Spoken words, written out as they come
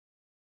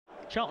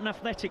Charlton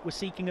Athletic were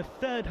seeking a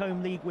third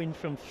home league win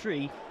from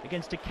 3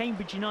 against a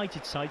Cambridge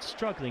United side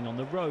struggling on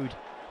the road.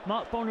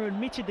 Mark Bonner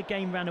admitted the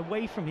game ran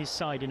away from his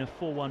side in a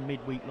 4-1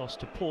 midweek loss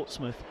to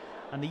Portsmouth,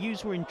 and the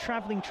U's were in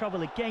travelling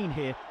trouble again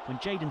here when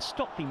Jayden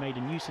Stockley made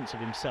a nuisance of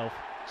himself,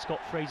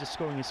 Scott Fraser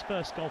scoring his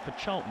first goal for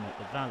Charlton at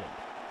the Valley.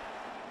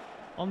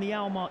 On the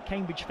hour mark,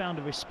 Cambridge found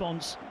a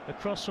response, a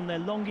cross from their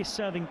longest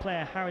serving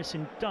player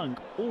Harrison Dunk,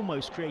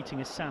 almost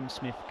creating a Sam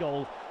Smith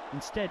goal,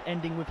 instead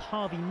ending with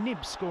Harvey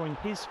Knibbs scoring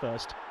his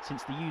first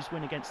since the U's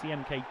win against the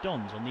MK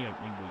Dons on the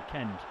opening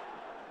weekend.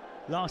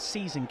 Last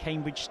season,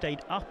 Cambridge stayed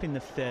up in the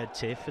third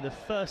tier for the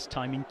first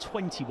time in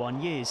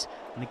 21 years,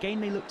 and again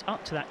they looked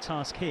up to that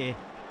task here,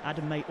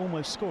 Adam May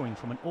almost scoring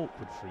from an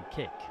awkward free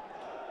kick.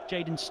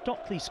 Jayden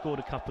Stockley scored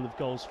a couple of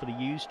goals for the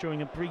U's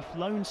during a brief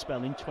loan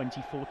spell in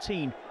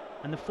 2014,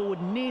 and the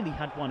forward nearly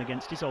had one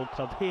against his old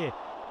club here,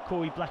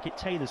 Corey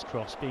Blackett-Taylor's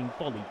cross being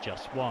volleyed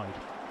just wide.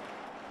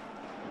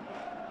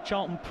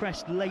 Charlton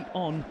pressed late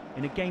on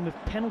in a game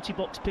of penalty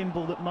box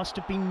pinball that must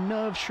have been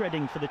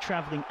nerve-shredding for the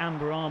travelling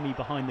Amber Army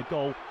behind the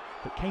goal,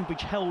 but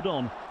Cambridge held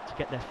on to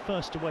get their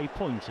first away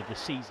point of the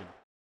season.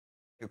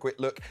 A quick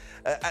look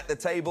at the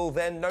table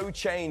then. No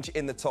change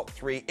in the top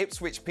 3.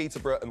 Ipswich,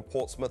 Peterborough and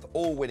Portsmouth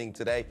all winning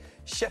today.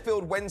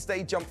 Sheffield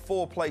Wednesday jumped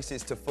 4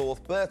 places to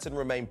 4th. Burton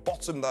remain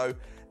bottom though.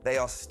 They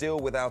are still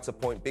without a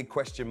point. Big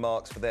question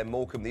marks for their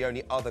Morecambe, the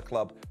only other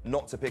club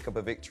not to pick up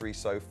a victory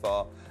so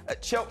far.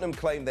 Cheltenham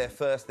claimed their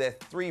first. They're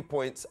 3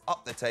 points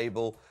up the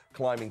table,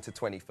 climbing to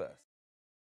 21st.